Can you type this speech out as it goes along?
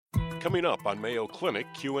Coming up on Mayo Clinic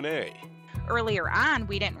Q&A. Earlier on,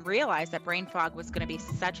 we didn't realize that brain fog was going to be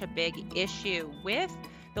such a big issue with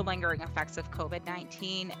the lingering effects of COVID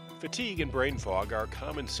 19. Fatigue and brain fog are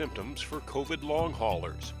common symptoms for COVID long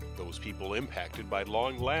haulers, those people impacted by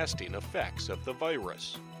long-lasting effects of the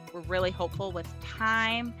virus. We're really hopeful with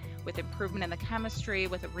time, with improvement in the chemistry,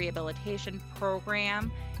 with a rehabilitation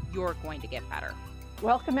program, you're going to get better.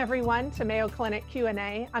 Welcome everyone to Mayo Clinic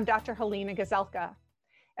Q&A. I'm Dr. Helena Gazelka.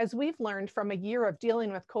 As we've learned from a year of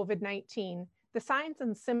dealing with COVID-19, the signs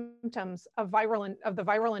and symptoms of the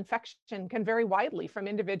viral infection can vary widely from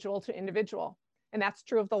individual to individual. And that's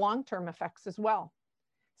true of the long-term effects as well.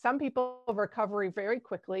 Some people recover very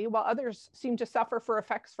quickly, while others seem to suffer for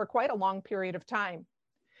effects for quite a long period of time.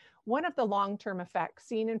 One of the long-term effects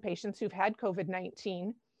seen in patients who've had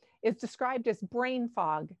COVID-19 is described as brain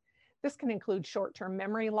fog. This can include short-term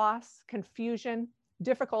memory loss, confusion,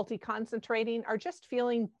 difficulty concentrating, or just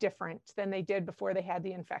feeling different than they did before they had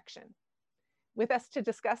the infection. With us to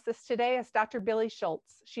discuss this today is Dr. Billy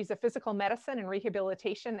Schultz. She's a physical medicine and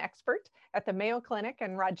rehabilitation expert at the Mayo Clinic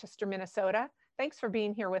in Rochester, Minnesota. Thanks for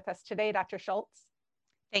being here with us today, Dr. Schultz.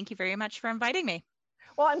 Thank you very much for inviting me.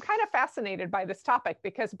 Well, I'm kind of fascinated by this topic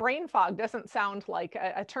because brain fog doesn't sound like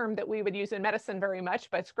a term that we would use in medicine very much,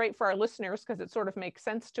 but it's great for our listeners because it sort of makes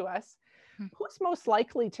sense to us. Who's most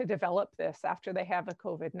likely to develop this after they have a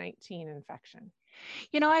COVID-19 infection?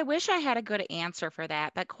 You know, I wish I had a good answer for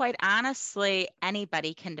that, but quite honestly,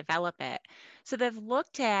 anybody can develop it. So they've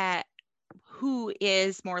looked at who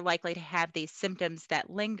is more likely to have these symptoms that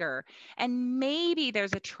linger. And maybe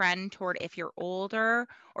there's a trend toward if you're older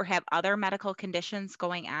or have other medical conditions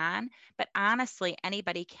going on, but honestly,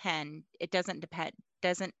 anybody can. It doesn't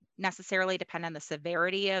necessarily depend on the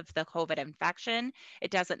severity of the COVID infection.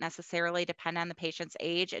 It doesn't necessarily depend on the patient's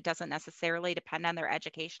age. It doesn't necessarily depend on their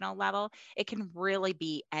educational level. It can really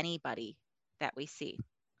be anybody that we see.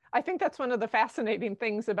 I think that's one of the fascinating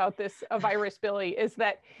things about this virus, Billy, is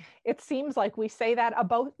that it seems like we say that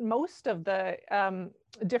about most of the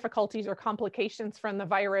difficulties or complications from the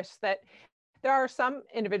virus, that there are some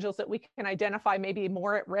individuals that we can identify maybe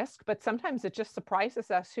more at risk, but sometimes it just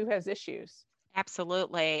surprises us who has issues.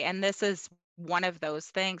 Absolutely. And this is one of those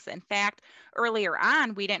things. In fact, earlier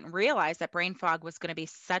on, we didn't realize that brain fog was going to be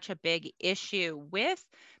such a big issue with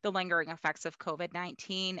the lingering effects of COVID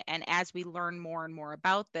 19. And as we learn more and more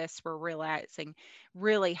about this, we're realizing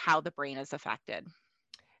really how the brain is affected.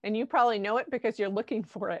 And you probably know it because you're looking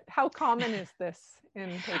for it. How common is this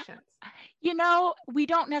in patients? You know, we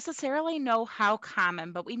don't necessarily know how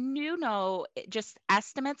common, but we do know just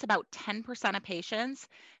estimates about 10% of patients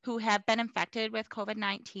who have been infected with COVID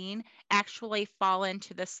 19 actually fall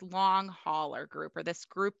into this long hauler group, or this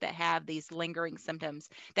group that have these lingering symptoms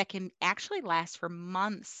that can actually last for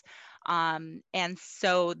months. And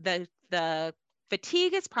so the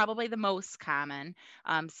fatigue is probably the most common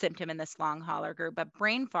symptom in this long hauler group, but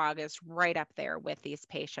brain fog is right up there with these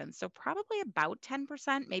patients. So probably about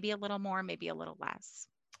 10%, maybe a little more, maybe a little less.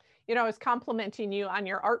 You know, I was complimenting you on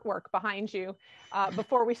your artwork behind you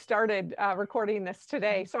before we started recording this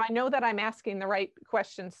today. So I know that I'm asking the right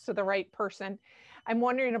questions to the right person. I'm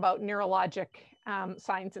wondering about neurologic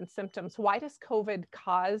signs and symptoms. Why does COVID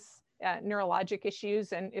cause neurologic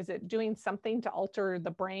issues, and is it doing something to alter the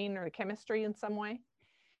brain or the chemistry in some way?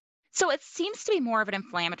 So it seems to be more of an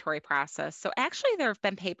inflammatory process. So actually, there have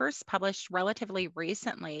been papers published relatively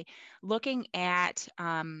recently looking at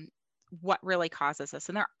what really causes this.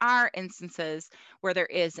 And there are instances where there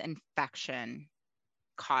is infection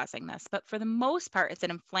causing this, but for the most part, it's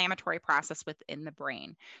an inflammatory process within the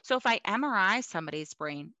brain. So if I MRI somebody's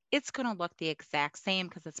brain, it's going to look the exact same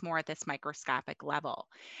because it's more at this microscopic level.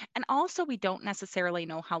 And also, we don't necessarily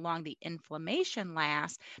know how long the inflammation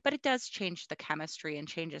lasts, but it does change the chemistry and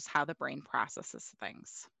changes how the brain processes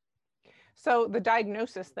things. So the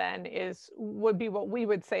diagnosis then would be what we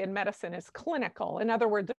would say in medicine is clinical. In other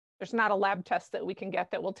words, there's not a lab test that we can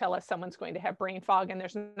get that will tell us someone's going to have brain fog, and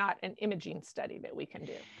there's not an imaging study that we can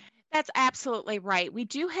do. That's absolutely right. We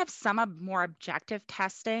do have some more objective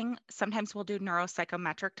testing. Sometimes we'll do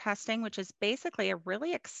neuropsychometric testing, which is basically a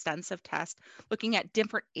really extensive test looking at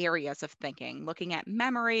different areas of thinking, looking at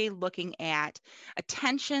memory, looking at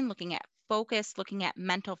attention, looking at focus, looking at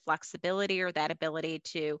mental flexibility, or that ability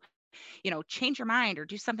to change your mind or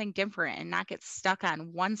do something different and not get stuck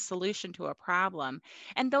on one solution to a problem.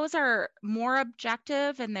 And those are more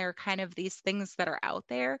objective, and they're kind of these things that are out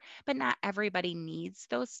there, but not everybody needs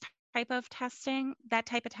that type of testing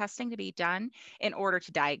to be done in order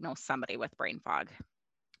to diagnose somebody with brain fog.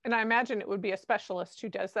 And I imagine it would be a specialist who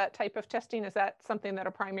does that type of testing. Is that something that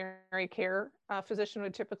a primary care physician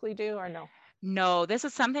would typically do, or no? No, this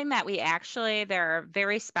is something that there are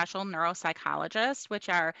very special neuropsychologists, which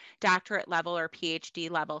are doctorate level or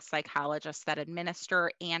PhD level psychologists that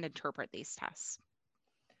administer and interpret these tests.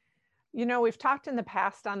 You know, we've talked in the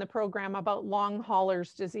past on the program about long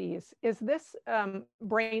haulers disease. Is this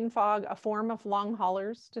brain fog a form of long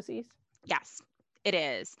haulers disease? Yes, it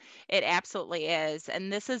is. It absolutely is.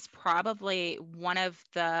 And this is probably one of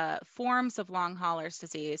the forms of long haulers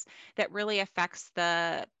disease that really affects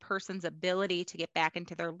the person's ability to get back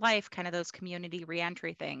into their life, kind of those community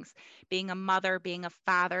reentry things. Being a mother, being a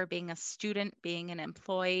father, being a student, being an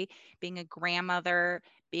employee, being a grandmother,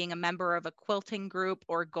 being a member of a quilting group,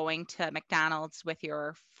 or going to McDonald's with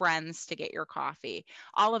your friends to get your coffee.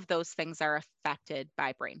 All of those things are affected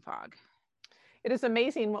by brain fog. It is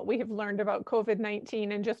amazing what we have learned about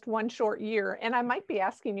COVID-19 in just one short year. And I might be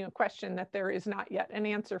asking you a question that there is not yet an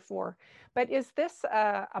answer for. But is this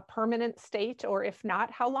a permanent state? Or if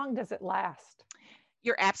not, how long does it last?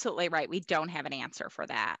 You're absolutely right. We don't have an answer for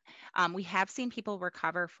that. We have seen people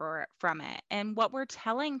recover from it. And what we're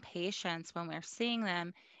telling patients when we're seeing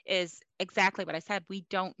them is exactly what I said. We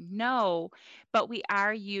don't know, but we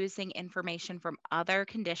are using information from other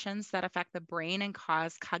conditions that affect the brain and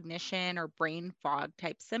cause cognition or brain fog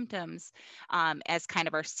type symptoms as kind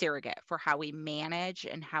of our surrogate for how we manage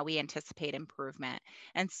and how we anticipate improvement.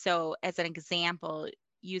 And so, as an example,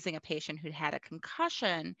 using a patient who had a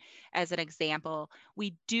concussion as an example,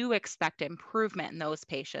 we do expect improvement in those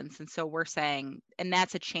patients. And so we're saying, and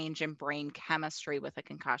that's a change in brain chemistry with a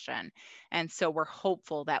concussion. And so we're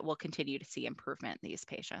hopeful that we'll continue to see improvement in these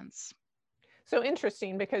patients. So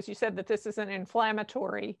interesting, because you said that this is an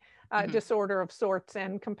inflammatory disorder of sorts,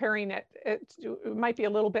 and comparing it might be a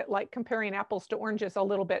little bit like comparing apples to oranges a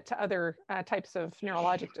little bit to other types of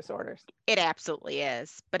neurologic disorders. It absolutely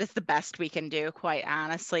is, but it's the best we can do, quite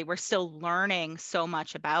honestly. We're still learning so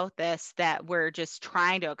much about this that we're just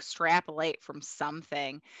trying to extrapolate from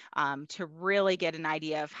something to really get an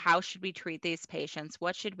idea of how should we treat these patients,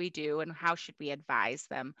 what should we do, and how should we advise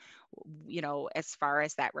them, as far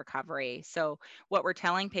as that recovery. So what we're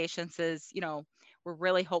telling patients is, we're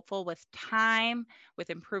really hopeful with time,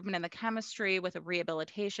 with improvement in the chemistry, with a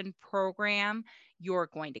rehabilitation program, you're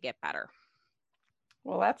going to get better.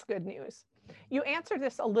 Well, that's good news. You answered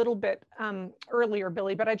this a little bit earlier,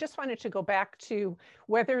 Billy, but I just wanted to go back to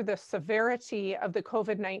whether the severity of the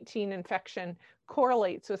COVID-19 infection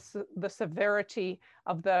correlates with the severity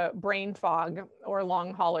of the brain fog or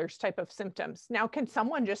long haulers type of symptoms. Now, can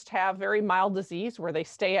someone just have very mild disease where they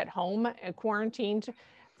stay at home and quarantined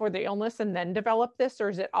for the illness and then develop this, or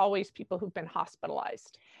is it always people who've been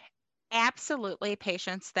hospitalized? Absolutely,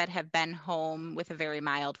 patients that have been home with a very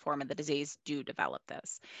mild form of the disease do develop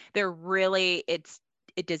this.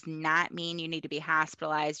 It does not mean you need to be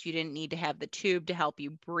hospitalized. You didn't need to have the tube to help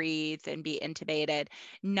you breathe and be intubated.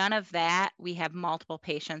 None of that. We have multiple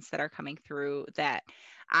patients that are coming through that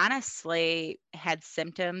honestly had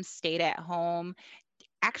symptoms, stayed at home,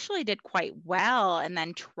 actually did quite well, and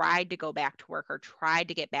then tried to go back to work or tried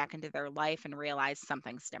to get back into their life and realized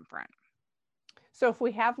something's different. So if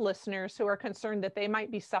we have listeners who are concerned that they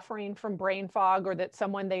might be suffering from brain fog, or that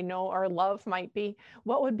someone they know or love might be,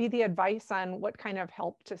 what would be the advice on what kind of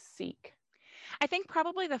help to seek? I think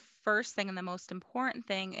probably the first thing and the most important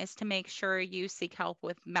thing is to make sure you seek help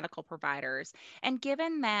with medical providers. And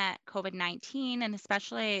given that COVID-19 and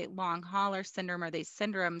especially long hauler syndrome or these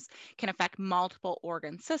syndromes can affect multiple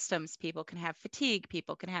organ systems, people can have fatigue,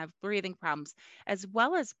 people can have breathing problems, as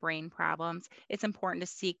well as brain problems, it's important to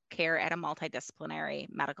seek care at a multidisciplinary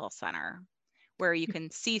medical center where you can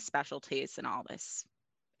see specialties in all this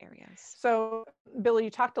areas. So, Billy, you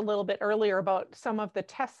talked a little bit earlier about some of the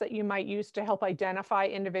tests that you might use to help identify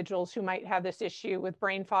individuals who might have this issue with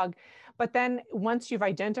brain fog. But then once you've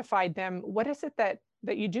identified them, what is it that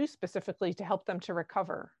you do specifically to help them to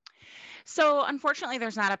recover? So, unfortunately,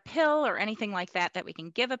 there's not a pill or anything like that that we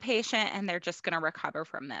can give a patient and they're just going to recover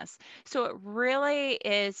from this. So, it really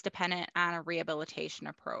is dependent on a rehabilitation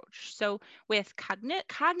approach. So, with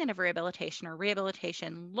cognitive rehabilitation or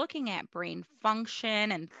rehabilitation looking at brain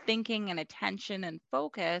function and thinking and attention and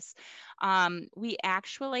focus, we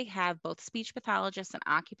actually have both speech pathologists and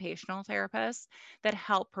occupational therapists that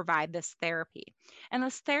help provide this therapy. And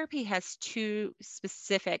this therapy has two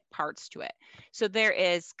specific parts to it. So there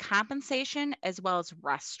is compensation as well as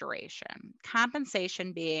restoration.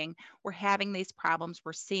 Compensation being we're having these problems,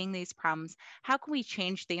 we're seeing these problems. How can we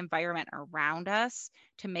change the environment around us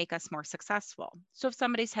to make us more successful? So if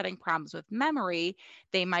somebody's having problems with memory,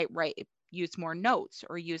 they might use more notes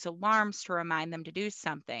or use alarms to remind them to do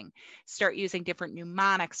something, start using different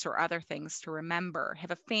mnemonics or other things to remember,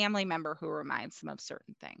 have a family member who reminds them of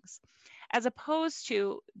certain things. as opposed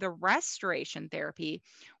to the restoration therapy,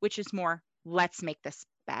 which is more, let's make this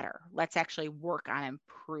better. Let's actually work on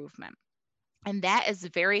improvement. And that is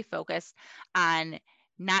very focused on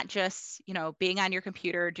not just, being on your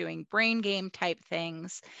computer doing brain game type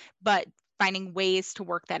things, but finding ways to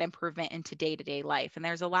work that improvement into day-to-day life. And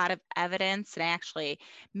there's a lot of evidence and actually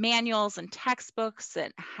manuals and textbooks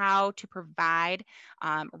and how to provide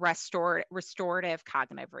restorative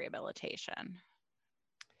cognitive rehabilitation.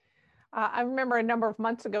 I remember a number of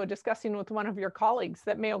months ago discussing with one of your colleagues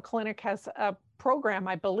that Mayo Clinic has a program,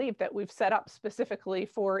 I believe, that we've set up specifically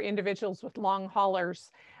for individuals with long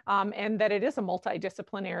haulers, and that it is a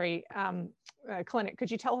multidisciplinary clinic.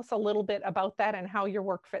 Could you tell us a little bit about that and how your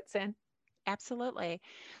work fits in? Absolutely.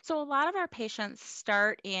 So a lot of our patients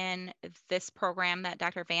start in this program that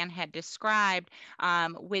Dr. Van had described,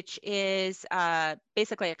 which is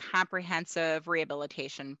basically a comprehensive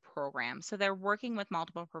rehabilitation program. So they're working with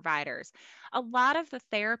multiple providers. A lot of the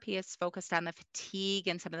therapy is focused on the fatigue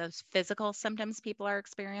and some of those physical symptoms people are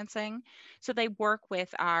experiencing. So they work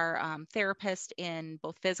with our therapist in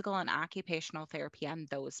both physical and occupational therapy on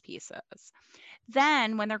those pieces.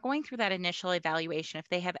 Then, when they're going through that initial evaluation, if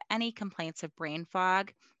they have any complaints of brain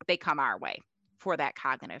fog, they come our way for that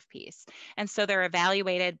cognitive piece. And so they're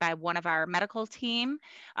evaluated by one of our medical team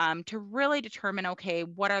to really determine, okay,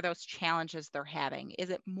 what are those challenges they're having? Is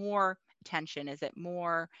it more attention? Is it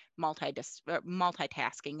more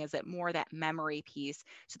multitasking? Is it more that memory piece,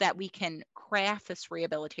 so that we can craft this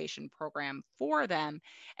rehabilitation program for them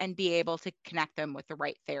and be able to connect them with the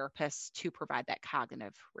right therapists to provide that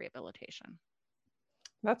cognitive rehabilitation?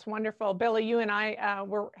 That's wonderful. Billy, you and I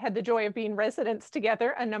had the joy of being residents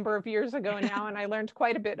together a number of years ago now, and I learned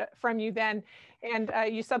quite a bit from you then. And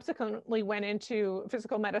you subsequently went into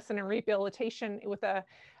physical medicine and rehabilitation with a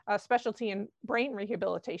specialty in brain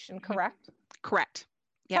rehabilitation, correct? Correct.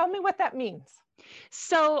 Yep. Tell me what that means.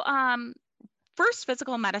 So, first,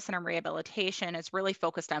 physical medicine and rehabilitation is really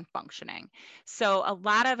focused on functioning. So a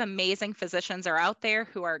lot of amazing physicians are out there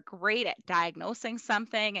who are great at diagnosing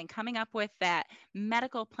something and coming up with that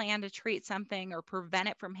medical plan to treat something or prevent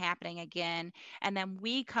it from happening again. And then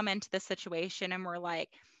we come into the situation and we're like,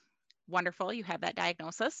 wonderful, you have that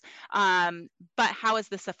diagnosis. But how is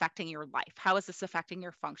this affecting your life? How is this affecting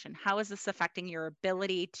your function? How is this affecting your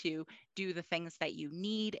ability to do the things that you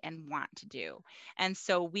need and want to do? And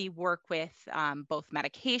so we work with both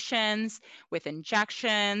medications, with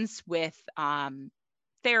injections, with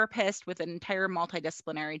therapist, with an entire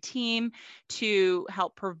multidisciplinary team to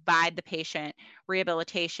help provide the patient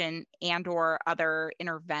rehabilitation and or other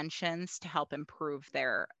interventions to help improve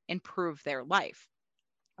their life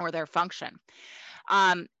or their function.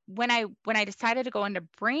 When I decided to go into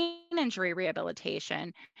brain injury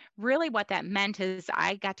rehabilitation, really what that meant is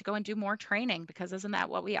I got to go and do more training, because isn't that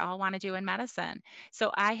what we all want to do in medicine?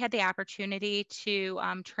 So I had the opportunity to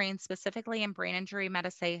train specifically in brain injury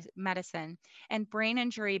medicine, and brain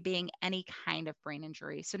injury being any kind of brain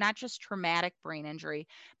injury. So not just traumatic brain injury,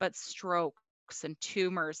 but strokes and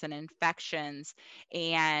tumors and infections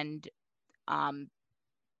and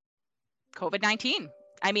COVID-19.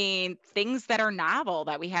 I mean, things that are novel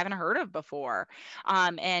that we haven't heard of before,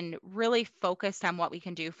 and really focused on what we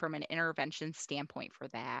can do from an intervention standpoint for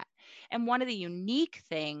that. And one of the unique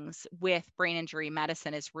things with brain injury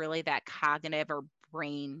medicine is really that cognitive or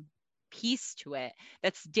brain piece to it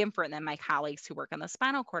that's different than my colleagues who work in the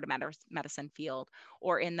spinal cord medicine field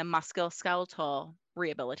or in the musculoskeletal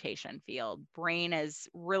rehabilitation field. Brain is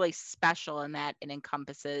really special in that it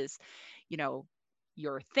encompasses,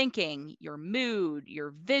 your thinking, your mood,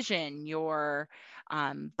 your vision, your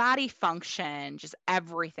body function, just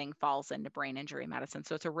everything falls into brain injury medicine.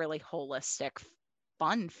 So it's a really holistic,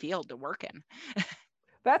 fun field to work in.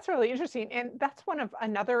 That's really interesting. And that's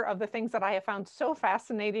another of the things that I have found so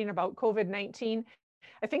fascinating about COVID-19.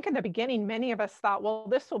 I think in the beginning, many of us thought, well,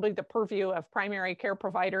 this will be the purview of primary care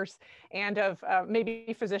providers and of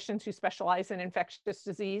maybe physicians who specialize in infectious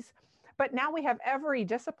disease. But now we have every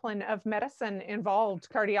discipline of medicine involved: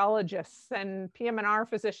 cardiologists and PM&R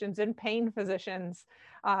physicians and pain physicians,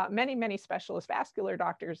 many, many specialist vascular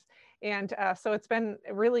doctors. And so it's been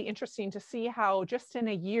really interesting to see how just in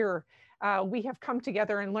a year, we have come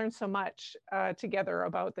together and learned so much together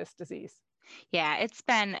about this disease. Yeah, it's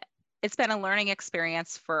been a learning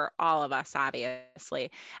experience for all of us, obviously.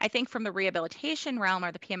 I think from the rehabilitation realm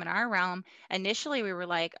or the PM&R realm, initially we were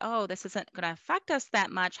like, oh, this isn't going to affect us that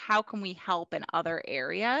much. How can we help in other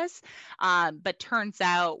areas? But turns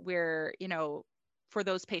out we're, for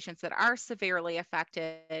those patients that are severely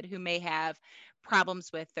affected, who may have problems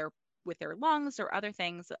with their with their lungs or other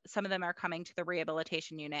things. Some of them are coming to the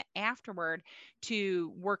rehabilitation unit afterward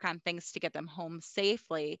to work on things to get them home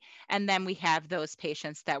safely. And then we have those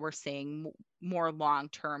patients that we're seeing more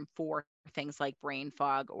long-term for things like brain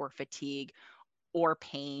fog or fatigue or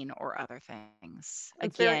pain or other things.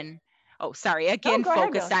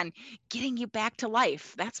 Focused on getting you back to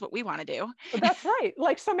life. That's what we want to do. That's right.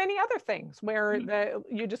 Like so many other things where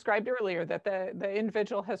you described earlier that the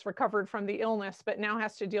individual has recovered from the illness, but now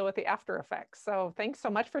has to deal with the after effects. So thanks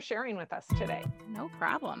so much for sharing with us today. No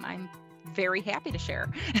problem. I'm very happy to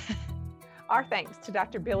share. Our thanks to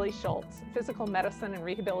Dr. Billy Schultz, physical medicine and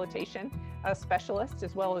rehabilitation specialist,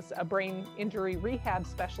 as well as a brain injury rehab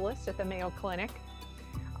specialist at the Mayo Clinic.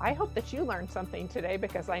 I hope that you learned something today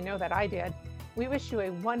because I know that I did. We wish you a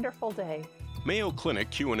wonderful day. Mayo Clinic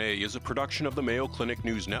Q&A is a production of the Mayo Clinic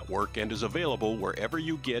News Network and is available wherever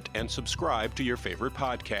you get and subscribe to your favorite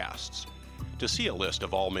podcasts. To see a list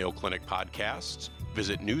of all Mayo Clinic podcasts,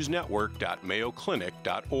 visit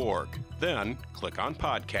newsnetwork.mayoclinic.org. Then click on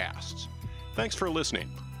Podcasts. Thanks for listening,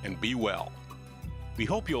 and be well. We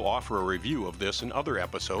hope you'll offer a review of this and other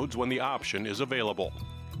episodes when the option is available.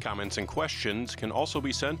 Comments and questions can also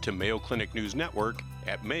be sent to Mayo Clinic News Network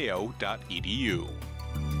at mayo.edu.